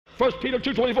1 Peter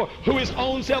 2:24, who his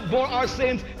own self bore our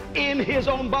sins in his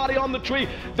own body on the tree,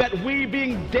 that we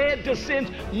being dead to sins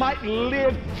might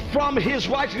live from his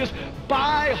righteousness,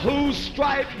 by whose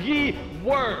stripes ye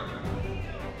were.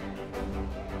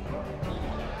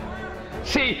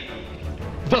 See,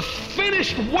 the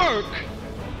finished work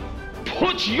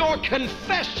puts your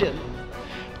confession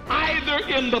either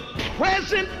in the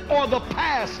present or the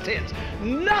past tense.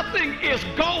 Nothing is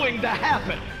going to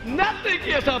happen. Nothing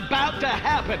is about to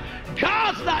happen.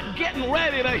 God's not getting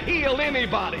ready to heal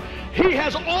anybody. He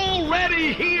has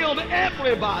already healed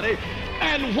everybody.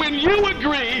 And when you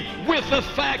agree with the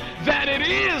fact that it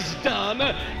is done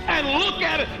and look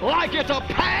at it like it's a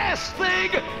past thing,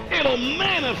 it'll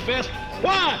manifest.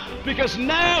 Why? Because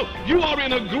now you are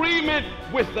in agreement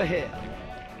with the head.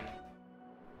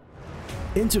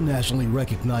 Internationally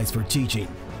recognized for teaching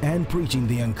and preaching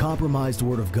the uncompromised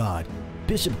Word of God,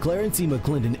 Bishop Clarence E.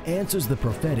 McClendon answers the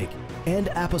prophetic and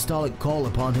apostolic call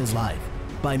upon his life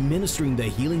by ministering the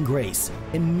healing grace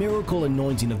and miracle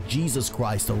anointing of Jesus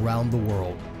Christ around the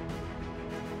world.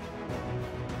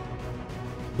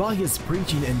 By his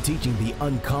preaching and teaching the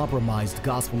uncompromised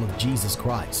gospel of Jesus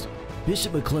Christ,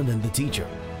 Bishop McClendon, the teacher,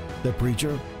 the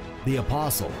preacher, the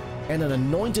apostle, and an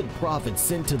anointed prophet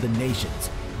sent to the nations,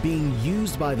 being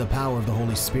used by the power of the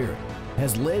Holy Spirit,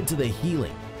 has led to the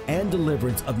healing and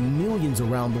deliverance of millions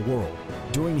around the world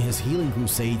during his healing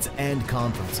crusades and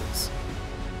conferences.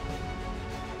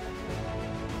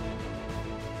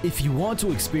 If you want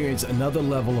to experience another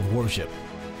level of worship,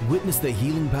 witness the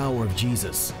healing power of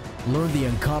Jesus, learn the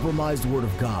uncompromised Word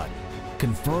of God,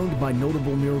 confirmed by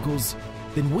notable miracles,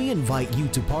 then we invite you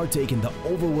to partake in the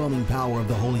overwhelming power of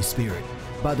the Holy Spirit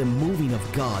by the moving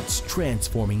of God's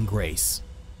transforming grace.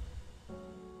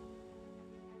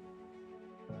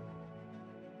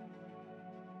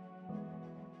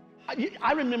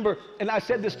 I remember, and I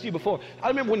said this to you before, I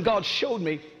remember when God showed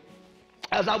me,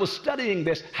 as I was studying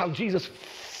this, how Jesus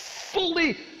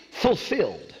fully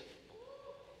fulfilled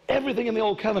everything in the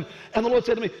Old Covenant. And the Lord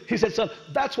said to me, he said, son,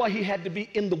 that's why he had to be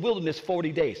in the wilderness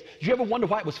 40 days. Did you ever wonder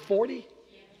why it was 40?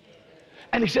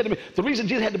 And he said to me, the reason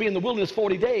Jesus had to be in the wilderness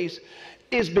 40 days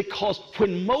is because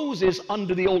when Moses,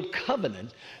 under the Old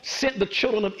Covenant, sent the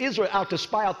children of Israel out to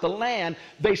spy out the land,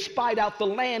 they spied out the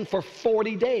land for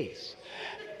 40 days.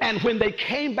 And when they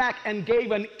came back and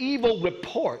gave an evil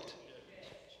report,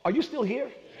 are you still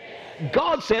here?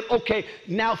 God said, okay,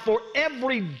 now for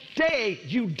every day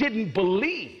you didn't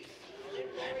believe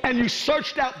and you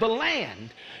searched out the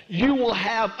land, you will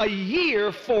have a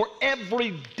year for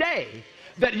every day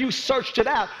that you searched it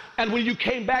out. And when you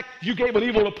came back, you gave an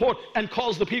evil report and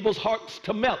caused the people's hearts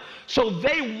to melt. So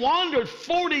they wandered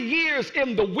 40 years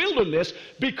in the wilderness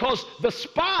because the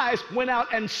spies went out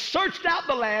and searched out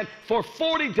the land for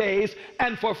 40 days,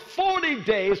 and for 40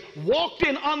 days walked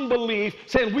in unbelief,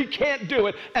 saying we can't do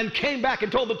it, and came back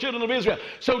and told the children of Israel.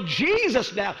 So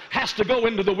Jesus now has to go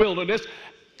into the wilderness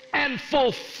and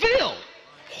fulfill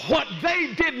what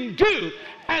they didn't do.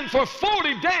 And for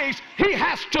 40 days, he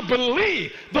has to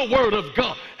believe the Word of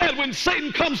God. And when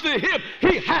Satan comes to him,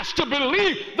 he has to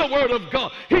believe the Word of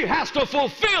God. He has to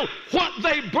fulfill what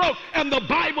they broke. And the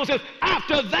Bible says,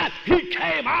 after that, he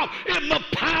came out in the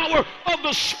power of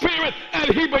the Spirit, and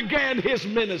he began his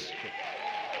ministry.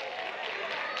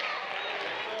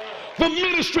 The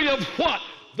ministry of what?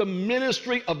 The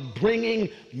ministry of bringing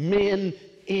men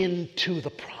into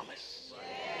the promise.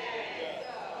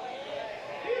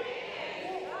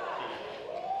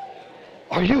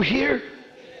 Are you here?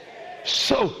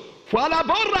 So when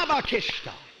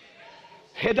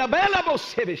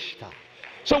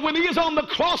he is on the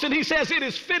cross and he says it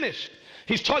is finished,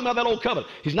 he's talking about that old covenant.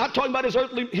 He's not talking about his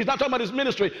earthly, he's not talking about his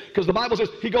ministry, because the Bible says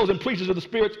he goes and preaches to the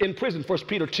spirits in prison, 1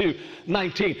 Peter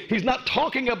 2:19. He's not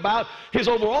talking about his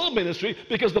overall ministry,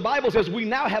 because the Bible says we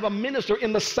now have a minister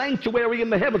in the sanctuary in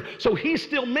the heavens. So he's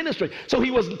still ministering. So he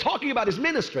wasn't talking about his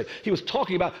ministry. He was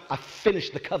talking about, I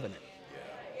finished the covenant.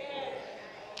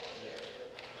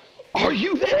 Are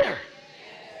you there?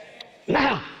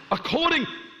 Now, according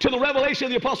to the revelation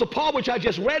of the Apostle Paul, which I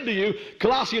just read to you,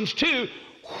 Colossians 2,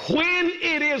 when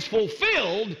it is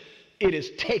fulfilled, it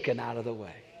is taken out of the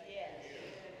way.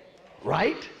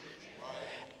 Right?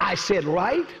 I said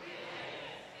right?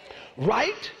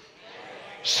 Right?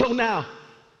 So now,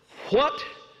 what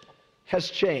has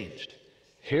changed?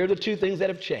 Here are the two things that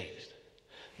have changed.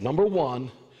 Number one,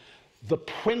 the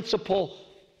principle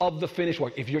of the finished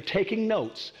work. If you're taking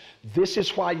notes, this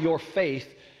is why your faith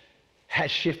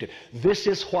has shifted. This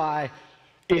is why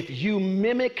if you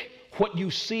mimic what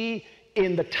you see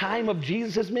in the time of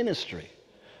Jesus' ministry,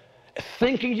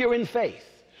 thinking you're in faith,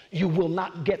 you will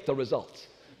not get the results.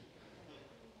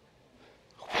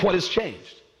 What has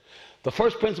changed? The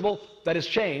first principle that has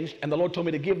changed, and the Lord told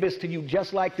me to give this to you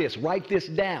just like this. Write this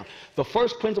down. The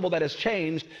first principle that has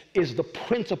changed is the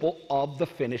principle of the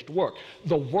finished work.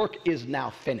 The work is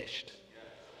now finished.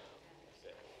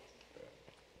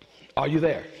 Are you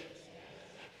there?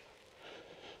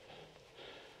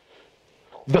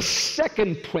 The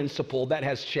second principle that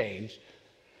has changed,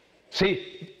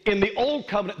 see, in the old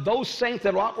covenant, those saints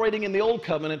that are operating in the old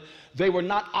covenant, they were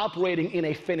not operating in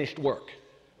a finished work.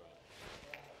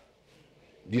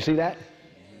 Do you see that?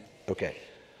 Okay.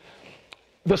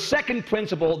 The second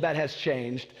principle that has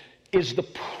changed is the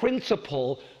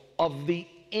principle of the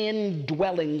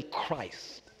indwelling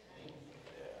Christ.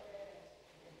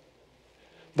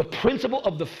 The principle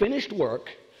of the finished work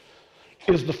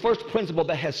is the first principle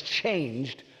that has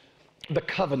changed the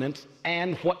covenants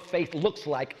and what faith looks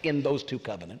like in those two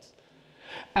covenants.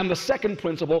 And the second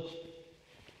principle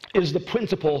is the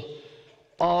principle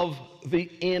of the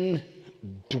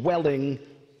indwelling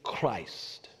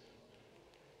Christ.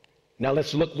 Now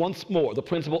let's look once more. The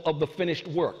principle of the finished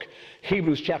work.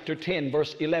 Hebrews chapter 10,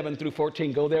 verse 11 through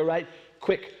 14. Go there right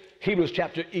quick. Hebrews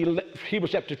chapter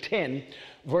 10,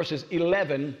 verses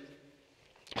 11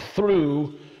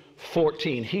 through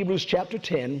 14. Hebrews chapter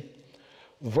 10,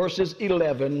 verses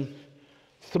 11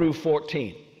 through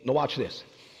 14. Now watch this.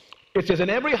 It says,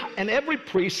 and every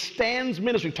priest stands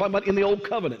ministering, talking about in the old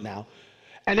covenant now,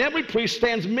 and every priest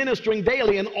stands ministering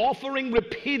daily and offering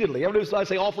repeatedly. Everybody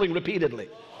say offering repeatedly.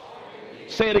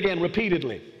 Say it again,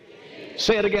 repeatedly.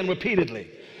 Say it again, repeatedly.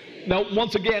 Now,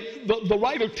 once again, the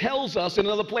writer tells us in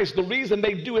another place the reason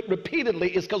they do it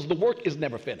repeatedly is because the work is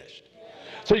never finished.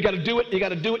 So you got to do it, you got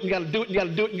to do it, you got to do it, you got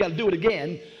to do it, you got to do it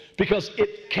again, because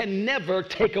it can never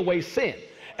take away sin.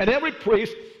 And every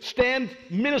priest stand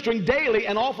ministering daily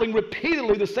and offering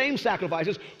repeatedly the same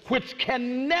sacrifices, which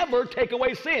can never take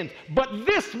away sins. But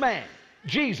this man,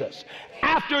 Jesus,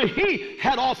 after he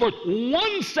had offered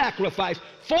one sacrifice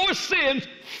for sins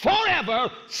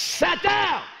forever, sat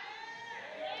down.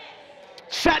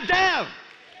 Sat down.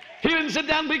 He didn't sit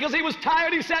down because he was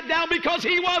tired. He sat down because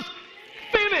he was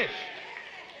finished.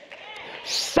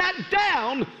 Sat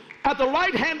down at the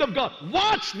right hand of God.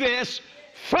 Watch this.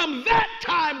 From that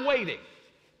time waiting.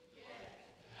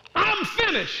 I'm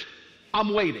finished.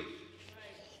 I'm waiting.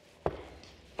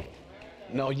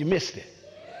 No, you missed it.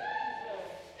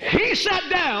 He sat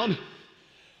down.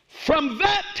 From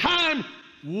that time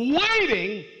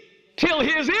waiting till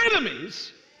his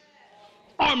enemies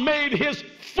are made his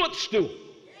footstool.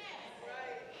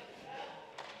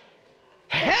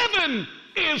 Heaven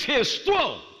is his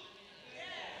throne.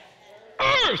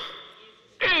 Earth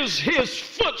is his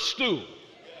footstool.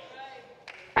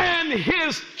 And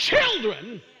his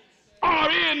children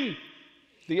are in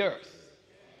the earth.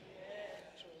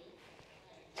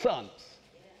 Sons.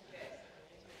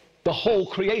 The whole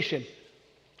creation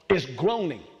is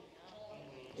groaning,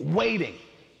 waiting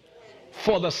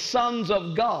for the sons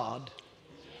of God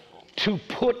to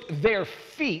put their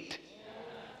feet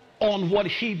on what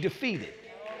he defeated.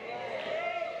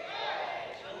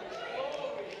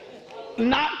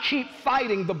 Not keep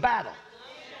fighting the battle.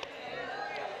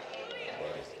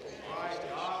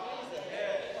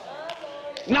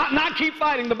 Not keep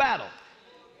fighting the battle.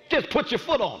 Just put your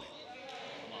foot on it.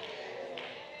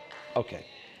 Okay.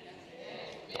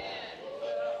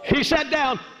 He sat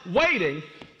down waiting.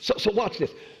 So watch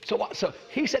this. So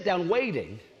he sat down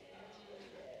waiting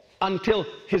until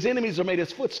his enemies are made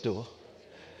his footstool.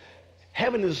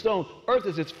 Heaven is his throne, earth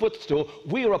is his footstool.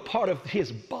 We are a part of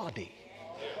his body.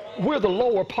 We're the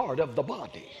lower part of the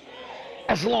body,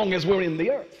 as long as we're in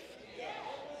the earth.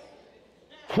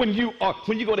 When you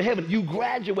go to heaven, you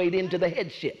graduate into the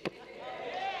headship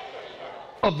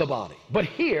of the body. But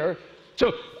here,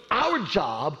 so our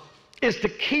job is to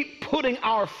keep putting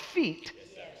our feet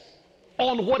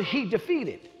on what he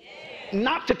defeated,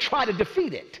 not to try to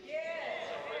defeat it.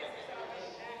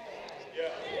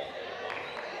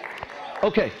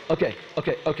 Okay.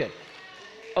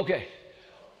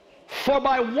 For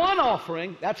by one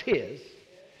offering, that's his,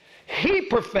 he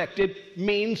perfected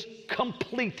means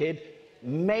completed,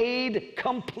 made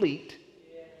complete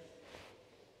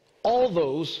all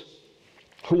those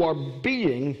who are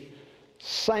being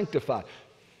sanctified,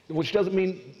 which doesn't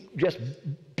mean just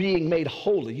being made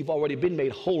holy. You've already been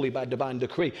made holy by divine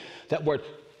decree. That word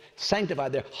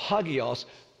sanctified there, hagios,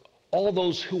 all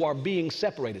those who are being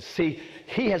separated. See,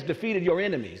 he has defeated your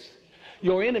enemies.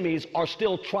 Your enemies are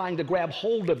still trying to grab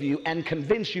hold of you and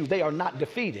convince you they are not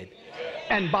defeated.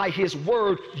 And by his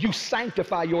word, you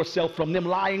sanctify yourself from them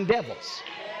lying devils.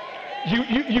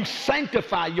 You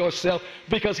sanctify yourself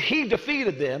because he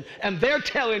defeated them, and they're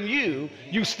telling you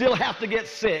you still have to get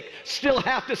sick, still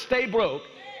have to stay broke.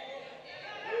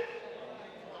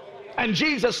 And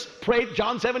Jesus prayed,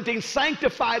 John 17,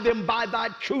 sanctify them by thy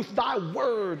truth. Thy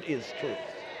word is truth.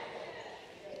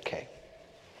 Okay.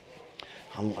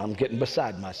 I'm getting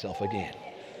beside myself again.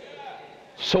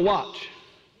 So watch.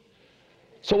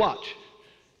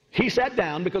 He sat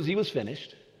down because he was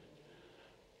finished.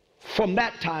 From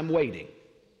that time waiting.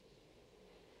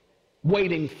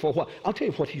 Waiting for what? I'll tell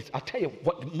you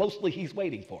what mostly he's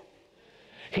waiting for.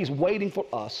 He's waiting for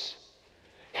us.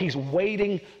 He's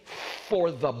waiting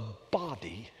for the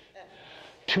body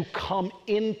to come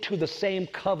into the same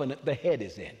covenant the head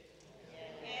is in.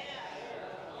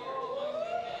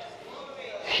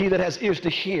 He that has ears to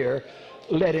hear,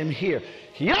 let him hear.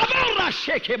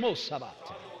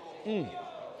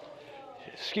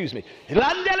 Excuse me.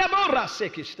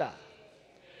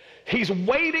 He's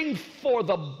waiting for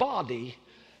the body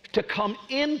to come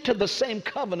into the same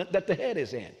covenant that the head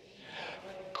is in.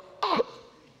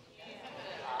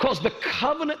 Because the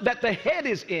covenant that the head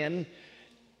is in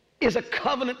is a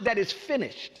covenant that is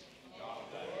finished.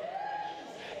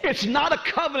 It's not a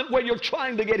covenant where you're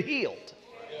trying to get healed.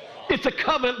 It's a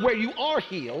covenant where you are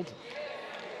healed.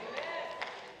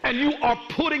 And you are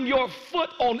putting your foot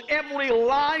on every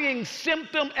lying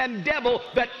symptom and devil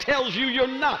that tells you you're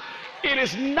not. It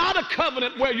is not a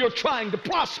covenant where you're trying to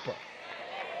prosper.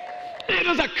 It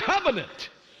is a covenant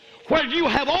where you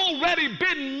have already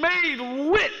been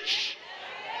made rich.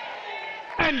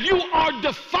 And you are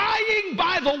defying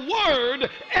by the word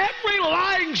every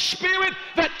lying spirit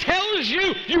that tells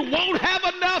you you won't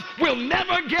have enough, will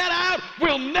never get out,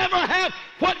 will never have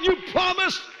what you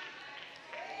promised.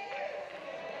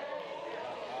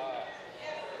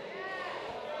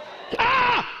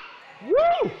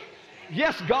 Woo!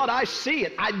 Yes, God, I see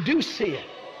it. I do see it.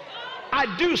 I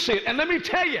do see it. And let me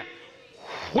tell you,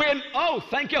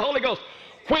 thank you, Holy Ghost,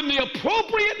 when the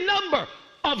appropriate number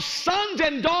of sons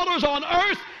and daughters on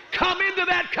earth come into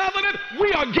that covenant,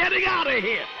 we are getting out of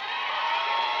here.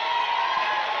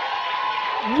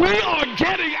 We are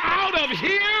getting out of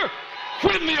here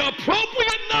when the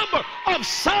appropriate number of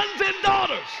sons and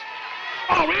daughters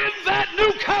are in that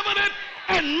new covenant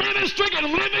and ministering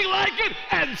and living like it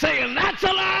and saying that's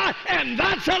a lie and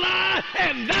that's a lie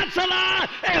and that's a lie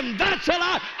and that's a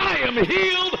lie. I am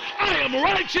healed. I am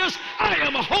righteous. I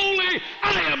am holy.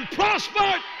 I am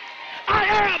prospered. I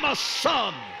am a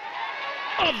son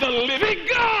of the living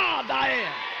God. I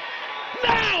am.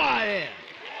 Now I am.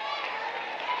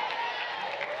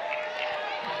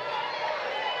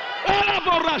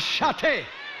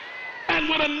 And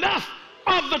when enough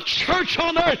of the church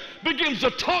on earth begins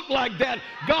to talk like that,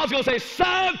 God's going to say,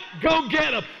 son, go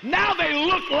get them. Now they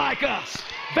look like us.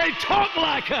 They talk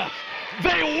like us.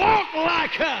 They walk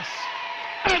like us.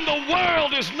 And the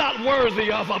world is not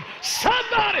worthy of them.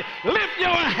 Somebody lift your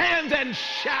hands and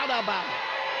shout about it.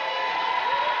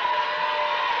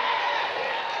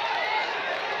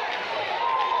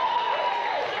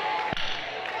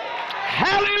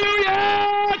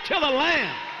 Hallelujah to the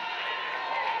Lamb.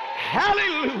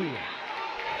 Hallelujah.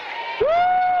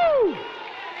 Woo!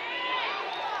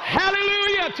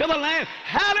 Hallelujah to the Lamb.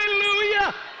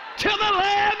 Hallelujah to the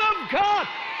Lamb of God.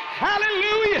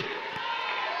 Hallelujah.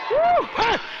 Woo!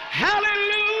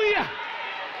 Hallelujah.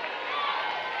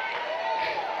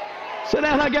 Sit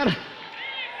down, I got to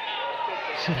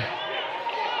sit down.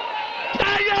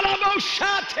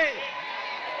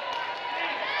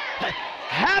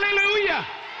 Hallelujah.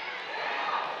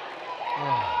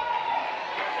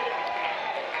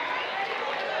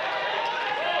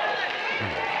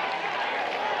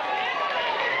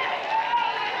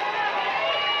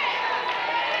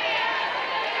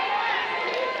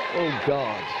 Oh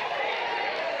God.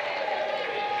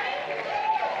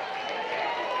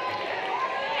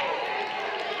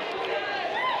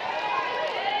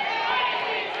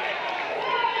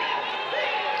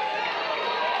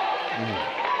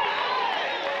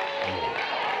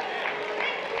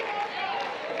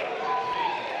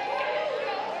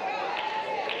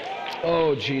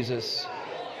 Oh, Jesus.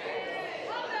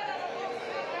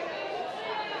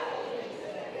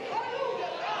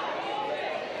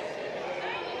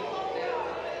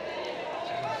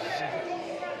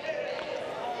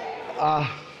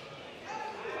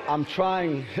 I'm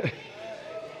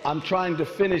trying to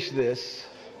finish this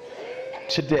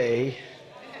today,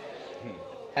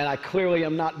 and I clearly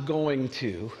am not going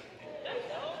to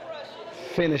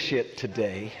finish it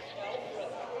today.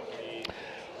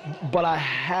 But I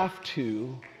have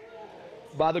to,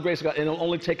 by the grace of God, and it'll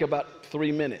only take about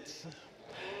 3 minutes.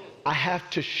 I have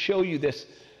to show you this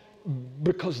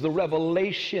Because the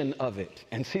revelation of it,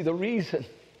 and see the reason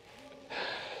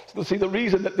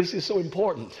that this is so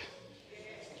important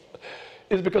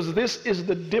is because this is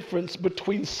the difference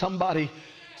between somebody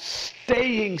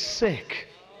staying sick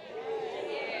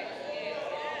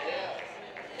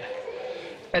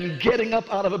and getting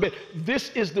up out of a bed.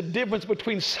 This is the difference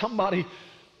between somebody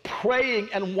praying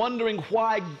and wondering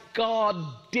why God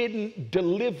didn't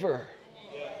deliver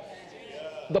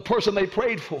the person they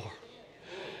prayed for,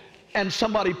 and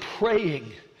somebody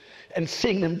praying and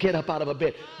seeing them get up out of a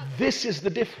bed. This is the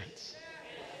difference.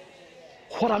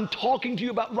 What I'm talking to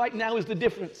you about right now is the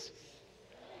difference.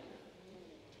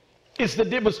 It's the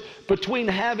difference between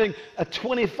having a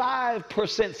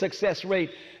 25% success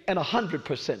rate and a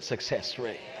 100% success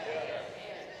rate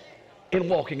in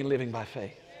walking and living by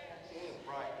faith.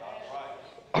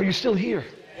 Are you still here?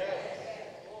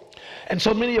 And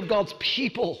so many of God's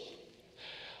people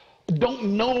don't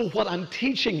know what I'm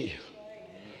teaching you.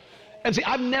 And see,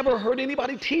 I've never heard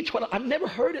anybody teach I've never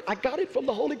heard it. I got it from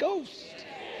the Holy Ghost.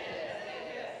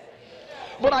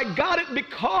 But I got it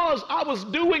because I was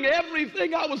doing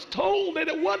everything I was told and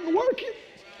it wasn't working.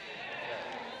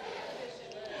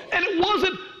 And it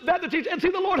wasn't that the teacher, and see,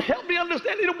 the Lord helped me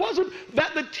understand it. It wasn't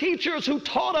that the teachers who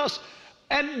taught us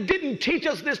and didn't teach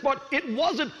us this part, it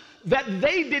wasn't that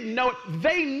they didn't know it.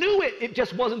 They knew it. It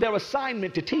just wasn't their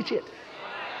assignment to teach it.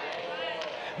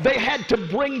 They had to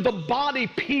bring the body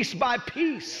piece by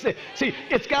piece. See,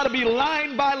 it's got to be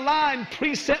line by line,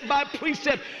 precept by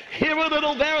precept, here a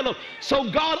little, there a little.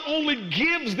 So God only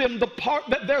gives them the part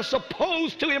that they're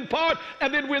supposed to impart,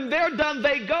 and then when they're done,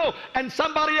 they go, and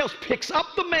somebody else picks up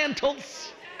the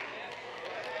mantles.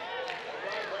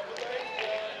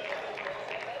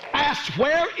 Ask,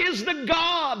 where is the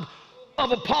God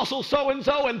of apostle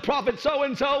so-and-so and prophet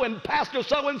so-and-so and pastor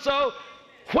so-and-so?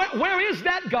 Where is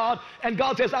that God? And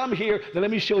God says, I'm here. Then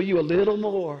let me show you a little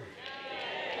more.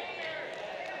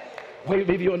 Wait,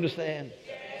 maybe you understand.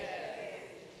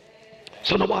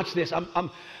 So now watch this. I'm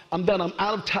done. I'm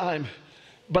out of time.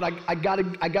 But I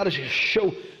gotta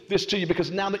show this to you,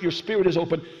 because now that your spirit is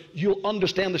open, you'll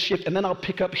understand the shift. And then I'll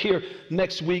pick up here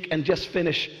next week and just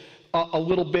finish a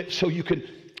little bit so you can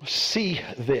see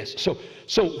this.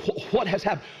 So what has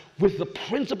happened with the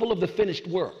principle of the finished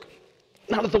work?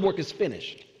 Now that the work is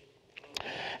finished,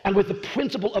 and with the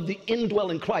principle of the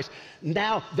indwelling Christ,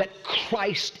 now that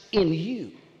Christ in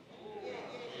you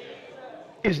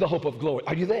is the hope of glory.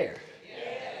 Are you there?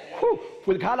 Whew.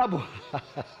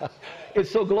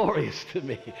 It's so glorious to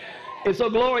me. It's so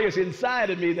glorious inside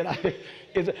of me that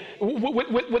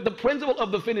with the principle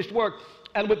of the finished work,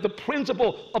 and with the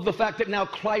principle of the fact that now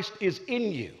Christ is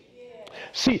in you.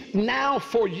 See, now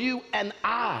for you and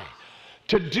I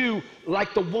to do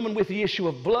like the woman with the issue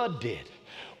of blood did,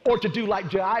 or to do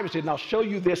like Jairus did, and I'll show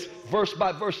you this verse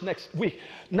by verse next week.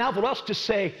 Now for us to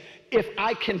say, if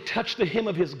I can touch the hem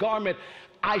of his garment,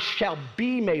 I shall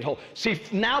be made whole. See,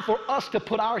 now for us to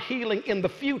put our healing in the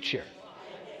future,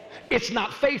 it's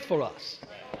not faith for us.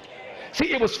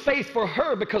 See, it was faith for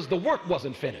her because the work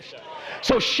wasn't finished.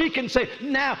 So she can say,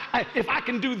 now, if I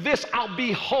can do this, I'll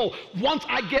be whole. Once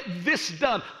I get this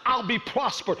done, I'll be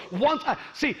prospered.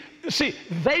 See,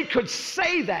 they could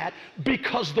say that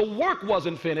because the work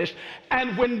wasn't finished.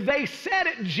 And when they said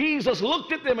it, Jesus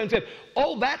looked at them and said,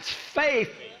 oh, that's faith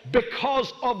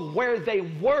because of where they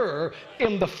were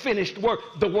in the finished work.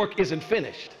 The work isn't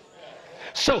finished.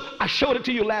 So I showed it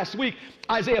to you last week,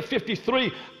 Isaiah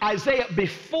 53, Isaiah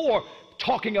before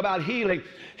talking about healing.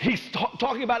 He's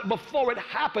talking about it before it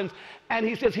happens, and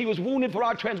he says he was wounded for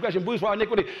our transgression, bruised for our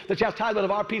iniquity. The chastisement of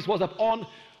our peace was upon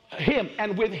him,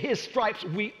 and with his stripes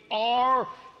we are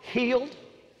healed.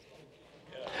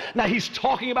 Now he's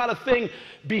talking about a thing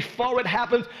before it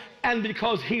happens, and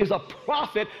because he is a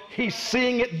prophet, he's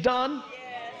seeing it done.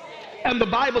 And the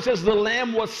Bible says the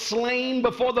Lamb was slain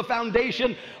before the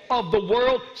foundation of the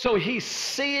world, so he's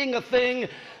seeing a thing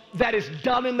that is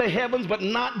done in the heavens but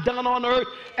not done on earth,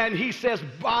 and he says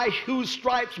by whose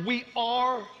stripes we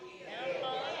are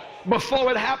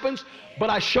before it happens. But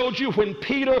I showed you when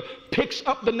Peter picks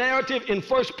up the narrative in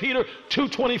 1 Peter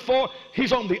 2:24,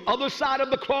 he's on the other side of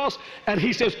the cross, and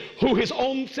he says, who his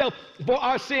own self bore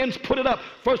our sins, put it up,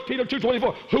 1 Peter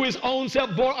 2:24, who his own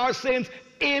self bore our sins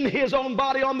in his own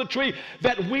body on the tree,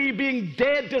 that we being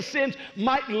dead to sins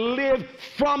might live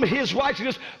from his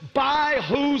righteousness, by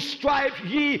whose stripes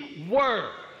ye were.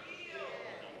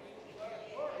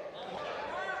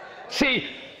 See,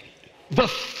 the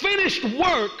finished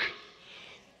work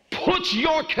puts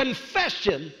your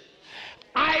confession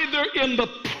either in the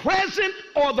present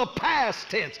or the past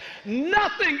tense.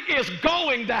 Nothing is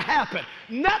going to happen.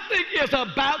 Nothing is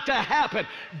about to happen.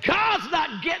 God's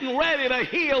not getting ready to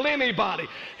heal anybody.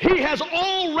 He has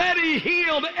already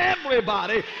healed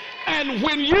everybody. And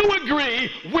when you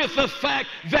agree with the fact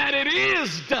that it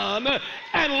is done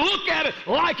and look at it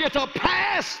like it's a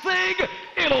past thing,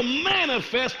 it'll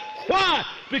manifest. Why?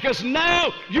 Because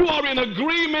now you are in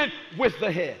agreement with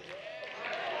the head.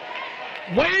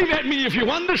 Wave at me if you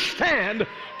understand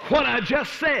what I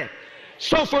just said.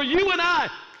 So for you and I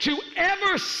to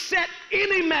ever set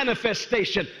any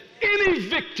manifestation, any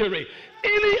victory,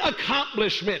 any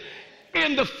accomplishment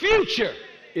in the future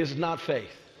is not faith.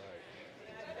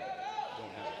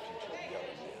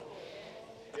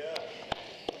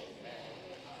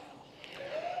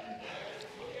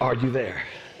 Are you there?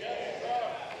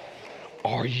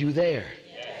 Are you there?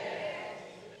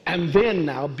 And then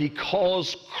now,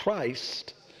 because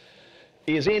Christ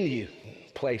is in you,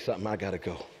 play something, I gotta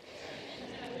go.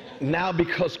 Now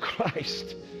because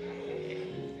Christ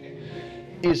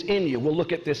is in you, we'll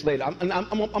look at this later. I'm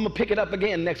gonna pick it up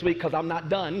again next week because I'm not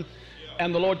done.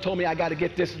 And the Lord told me I gotta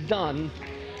get this done.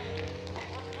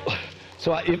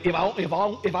 So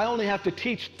if I only have to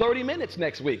teach 30 minutes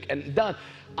next week and done,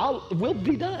 we'll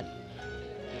be done.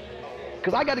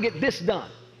 Because I gotta get this done.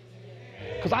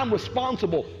 Because I'm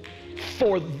responsible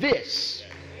for this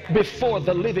before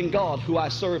the living God who I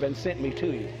serve and sent me to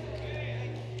you.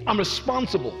 I'm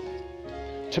responsible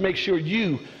to make sure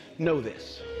you know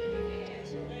this.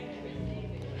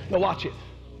 Now watch it.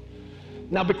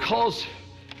 Now because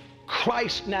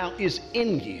Christ now is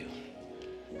in you,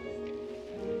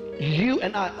 you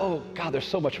and I, oh God, there's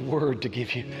so much word to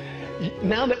give you.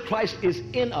 Now that Christ is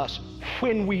in us,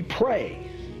 when we pray,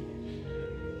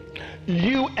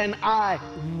 you and I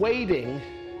waiting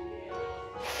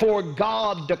for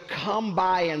God to come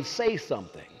by and say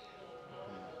something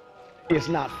is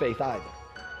not faith either.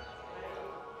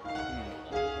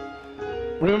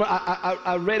 Remember,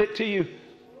 I read it to you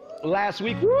last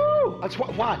week. Woo! That's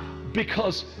why?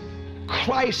 Because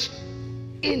Christ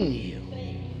in you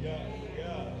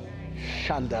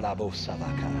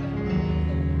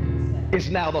is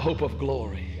now the hope of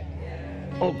glory.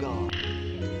 Oh God.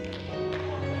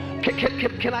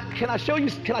 Can I show you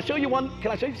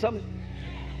something?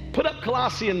 Put up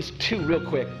Colossians 2 real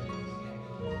quick.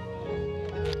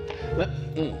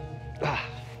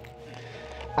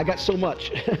 I got so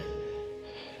much.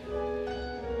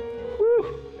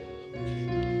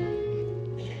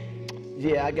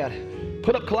 Yeah, I got it.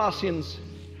 Put up Colossians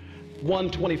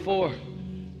 1:24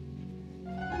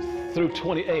 through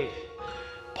 28.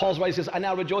 Paul's writing, says, I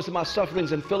now rejoice in my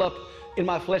sufferings and fill up in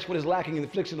my flesh what is lacking in the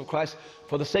affliction of Christ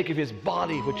for the sake of his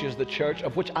body, which is the church,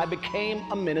 of which I became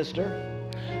a minister,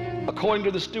 according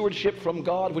to the stewardship from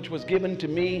God, which was given to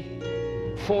me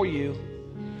for you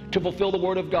to fulfill the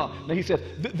word of God. Now he says,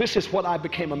 this is what I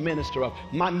became a minister of.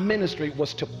 My ministry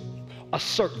was to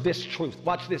assert this truth.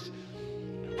 Watch this.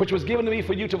 Which was given to me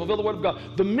for you to fulfill the word of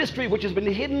God. The mystery which has been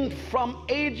hidden from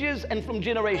ages and from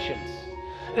generations.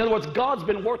 In other words, God's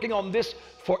been working on this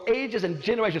for ages and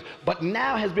generations, but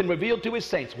now has been revealed to his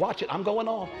saints. Watch it, I'm going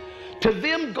on. To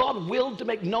them God willed to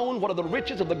make known what are the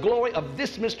riches of the glory of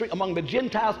this mystery among the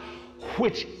Gentiles,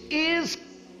 which is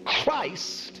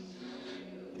Christ,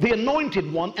 the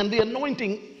anointed one, and the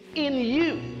anointing in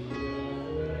you,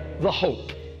 the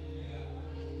hope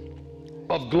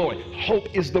of glory.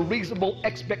 Hope is the reasonable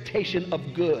expectation of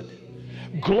good.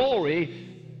 Glory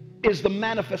is the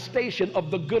manifestation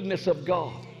of the goodness of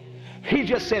God. He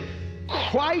just said,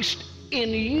 Christ in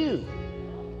you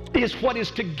is what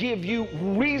is to give you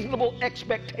reasonable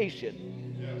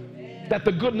expectation that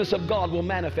the goodness of God will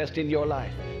manifest in your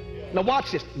life. Now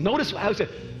watch this. Notice how he said,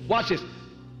 watch this.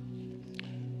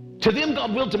 To them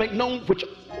God willed to make known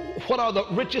what are the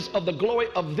riches of the glory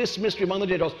of this mystery among the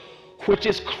Gentiles, which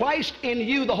is Christ in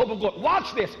you, the hope of glory.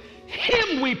 Watch this.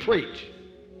 Him we preach.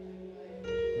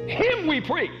 Him we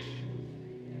preach.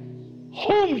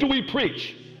 Whom do we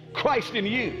preach? Christ in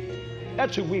you.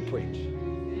 That's who we preach.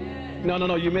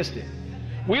 No, you missed it.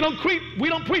 We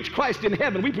don't preach Christ in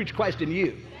heaven. We preach Christ in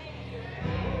you.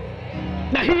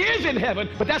 Now he is in heaven,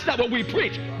 but that's not what we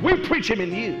preach. We preach him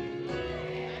in you.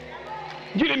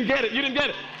 You didn't get it. You didn't get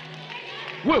it.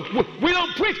 We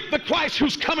don't preach the Christ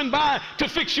who's coming by to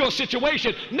fix your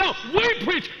situation. No, we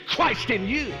preach Christ in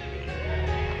you.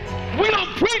 We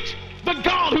don't preach the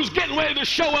God who's getting ready to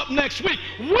show up next week.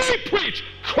 We preach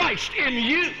Christ in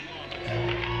you.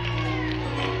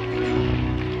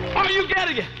 Are you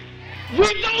getting it?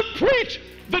 We don't preach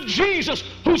the Jesus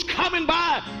who's coming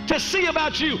by to see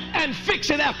about you and fix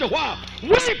it after a while.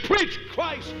 We preach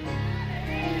Christ.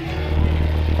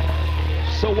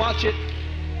 So watch it.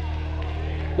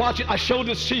 Watch it. I showed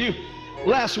this to you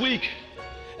last week,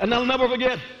 and I'll never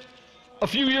forget, a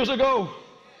few years ago,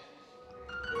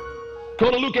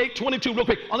 go to Luke 8:22 real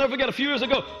quick. I'll never forget a few years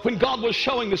ago when God was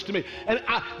showing this to me. And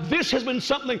this has been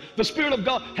something, the Spirit of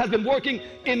God has been working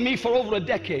in me for over a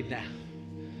decade now.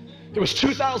 It was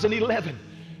 2011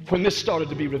 when this started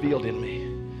to be revealed in me.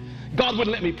 God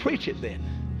wouldn't let me preach it then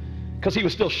because he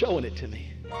was still showing it to me.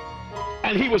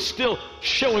 And he was still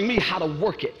showing me how to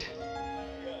work it.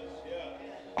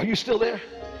 Are you still there?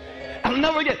 I'll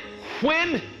never forget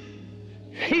when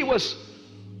he was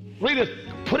ready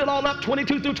to put it all up,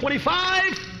 22 through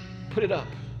 25, put it up.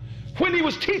 When he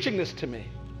was teaching this to me,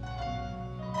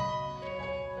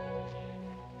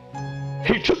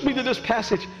 he took me to this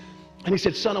passage and he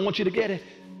said, son, I want you to get it.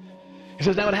 He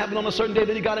says, now it happened on a certain day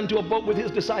that he got into a boat with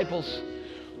his disciples.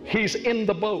 He's in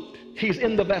the boat. He's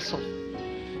in the vessel.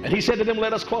 And he said to them,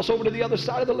 let us cross over to the other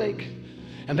side of the lake.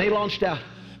 And they launched out.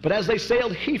 But as they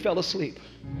sailed, he fell asleep.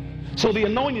 So the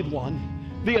anointed one,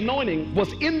 the anointing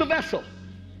was in the vessel,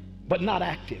 but not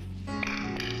active.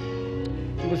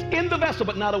 He was in the vessel,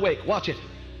 but not awake. Watch it.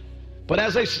 But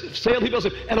as they sailed, he fell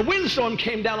asleep. And a windstorm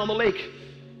came down on the lake,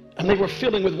 and they were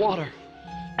filling with water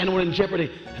and were in jeopardy.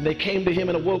 And they came to him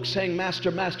and awoke, saying, Master,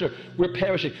 Master, we're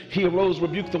perishing. He arose,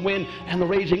 rebuked the wind and the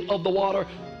raging of the water,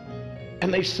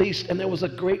 and they ceased, and there was a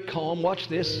great calm. Watch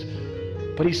this.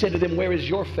 But he said to them, where is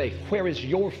your faith? Where is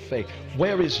your faith?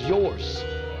 Where is yours?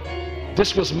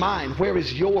 This was mine. Where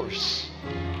is yours?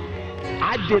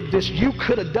 I did this. You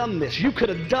could have done this. You could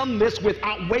have done this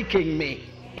without waking me.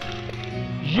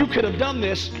 You could have done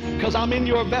this because I'm in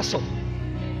your vessel.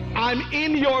 I'm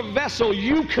in your vessel.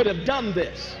 You could have done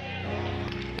this.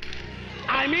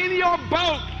 I'm in your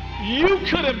boat. You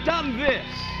could have done this.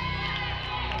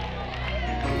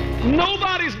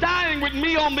 Nobody's dying with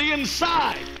me on the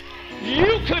inside.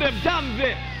 You could have done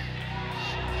this.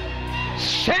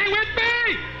 Say with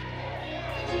me.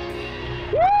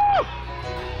 Woo!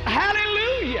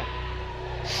 Hallelujah.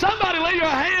 Somebody lay your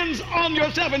hands on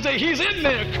yourself and say, he's in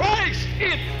there. Christ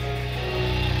in.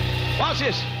 Watch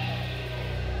this.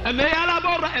 And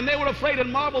they were afraid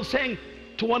and marveled, saying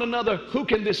to one another, who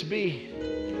can this be?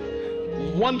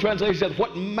 One translation says,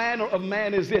 what manner of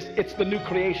man is this? It's the new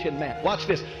creation man. Watch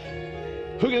this.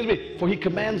 Who can this be? For he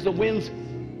commands the winds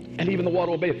and even the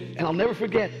water obey him. And I'll never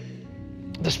forget,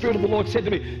 the Spirit of the Lord said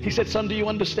to me, he said, son, do you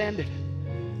understand it?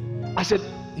 I said,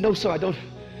 no, sir, I don't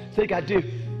think I do.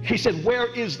 He said,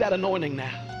 where is that anointing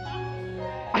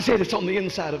now? I said, it's on the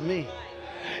inside of me.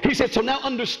 He said, so now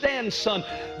understand, son,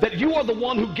 that you are the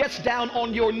one who gets down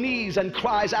on your knees and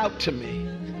cries out to me.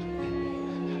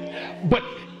 But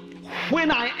when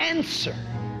I answer,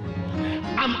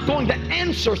 I'm going to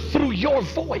answer through your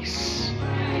voice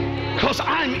because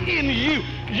I'm in you.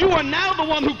 You are now the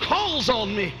one who calls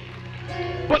on me.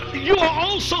 But you are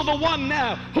also the one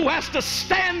now who has to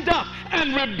stand up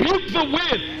and rebuke the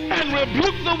wind and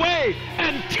rebuke the wave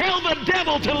and tell the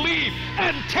devil to leave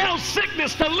and tell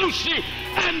sickness to loose you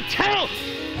and tell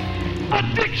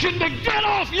addiction to get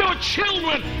off your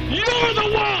children. You're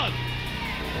the one.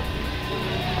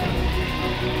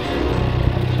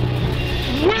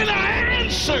 When I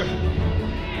answer,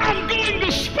 I'm going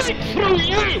to speak through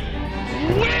you.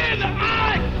 When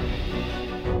I